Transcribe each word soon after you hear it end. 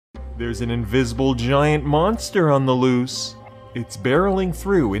There's an invisible giant monster on the loose. It's barreling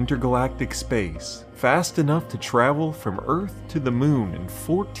through intergalactic space, fast enough to travel from Earth to the Moon in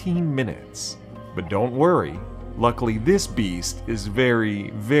 14 minutes. But don't worry, luckily this beast is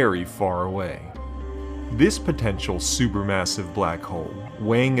very, very far away. This potential supermassive black hole,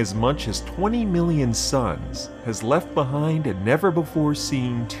 weighing as much as 20 million suns, has left behind a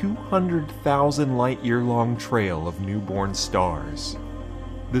never-before-seen 200,000 light-year-long trail of newborn stars.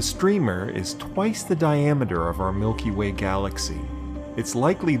 The streamer is twice the diameter of our Milky Way galaxy. It's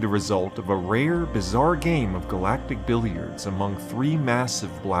likely the result of a rare, bizarre game of galactic billiards among three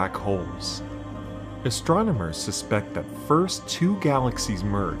massive black holes. Astronomers suspect that first two galaxies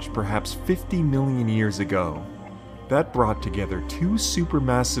merged perhaps 50 million years ago. That brought together two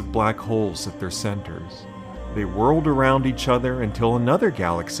supermassive black holes at their centers. They whirled around each other until another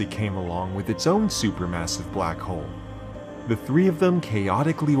galaxy came along with its own supermassive black hole. The three of them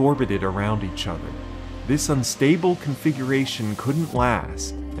chaotically orbited around each other. This unstable configuration couldn't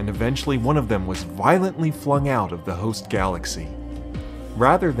last, and eventually one of them was violently flung out of the host galaxy.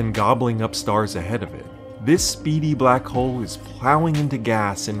 Rather than gobbling up stars ahead of it, this speedy black hole is plowing into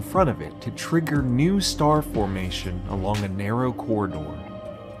gas in front of it to trigger new star formation along a narrow corridor.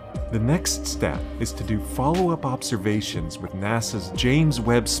 The next step is to do follow-up observations with NASA's James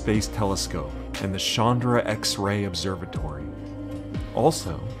Webb Space Telescope and the Chandra X-ray Observatory.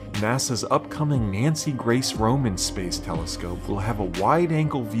 Also, NASA's upcoming Nancy Grace Roman Space Telescope will have a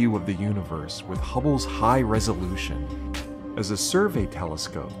wide-angle view of the universe with Hubble's high resolution. As a survey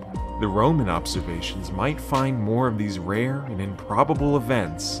telescope, the Roman observations might find more of these rare and improbable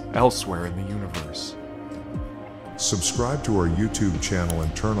events elsewhere in the universe. Subscribe to our YouTube channel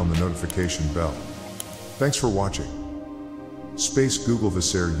and turn on the notification bell. Thanks for watching. Space Google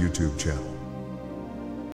Visser YouTube channel.